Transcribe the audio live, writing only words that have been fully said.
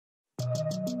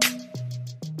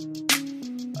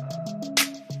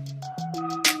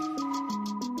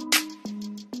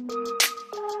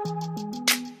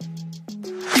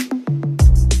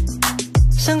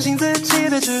相信自己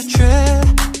的直觉，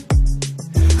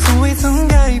从未曾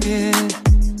改变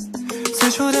最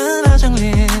初的那张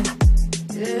脸。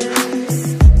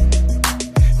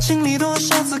经历多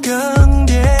少次更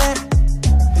迭，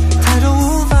太多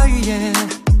无法预言，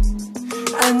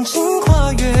安静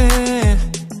跨越，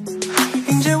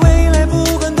迎接未来，不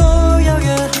管多遥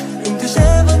远，迎头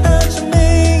绽放的是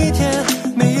每一天，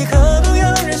每一刻都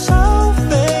要燃烧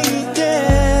沸点。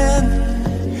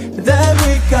That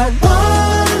we got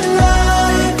one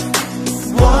life,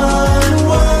 one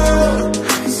world,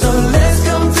 so let's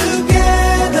come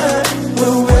together.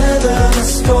 We'll weather the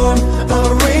storm, a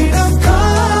rain of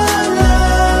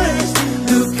colors.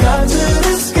 Look up to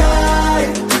the sky,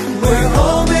 we're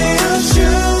all made of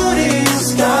shooting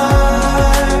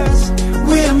stars.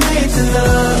 We are made to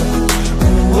love.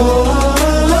 Whoa,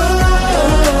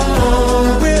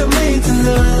 we're made to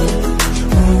love.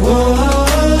 Whoa.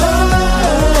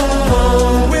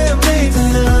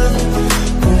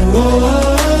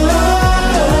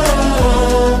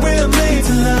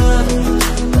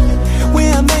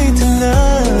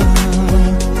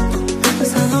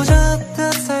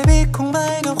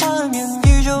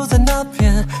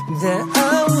 That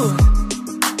I would,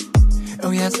 oh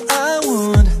yes I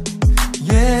would,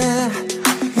 yeah.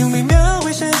 用笔描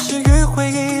绘现实与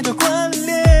回忆的关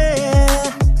联。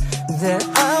That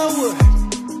I would,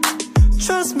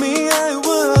 trust me I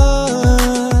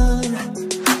would.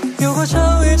 有过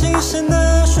超越极限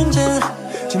的瞬间，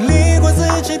经历过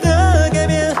自己的改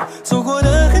变，走过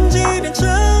的痕迹变成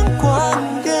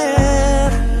光点。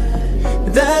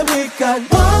That we got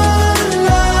one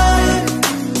life,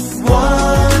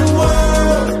 one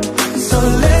world, so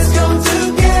let's come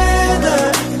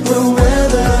together. We'll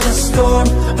weather the storm,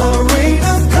 a rain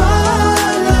of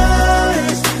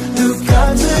colors. Look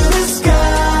up to the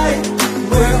sky,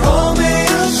 we're all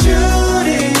made of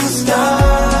shooting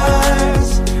stars.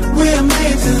 We're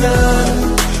made to love.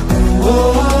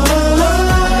 Whoa,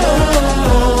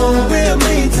 we're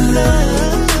made to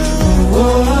love.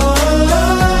 Whoa.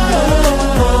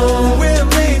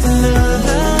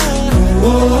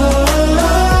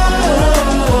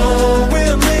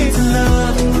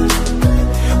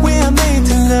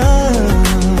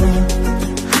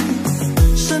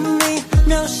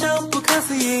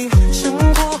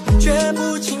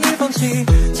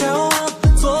骄傲，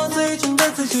做最真的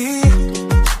自己。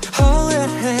Oh yeah,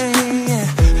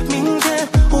 明天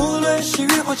无论是雨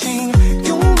或晴，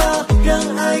拥抱让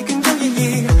爱更有意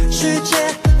义。世界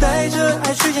带着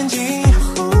爱去前进。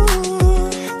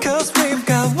Cause we've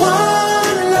got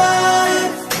one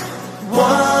life,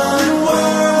 one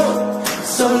world,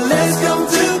 so let's come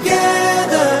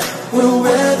together. We'll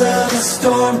weather the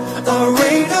storm, a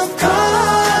rain of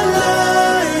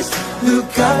colors.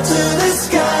 Look up to the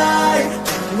sky,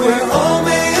 we're all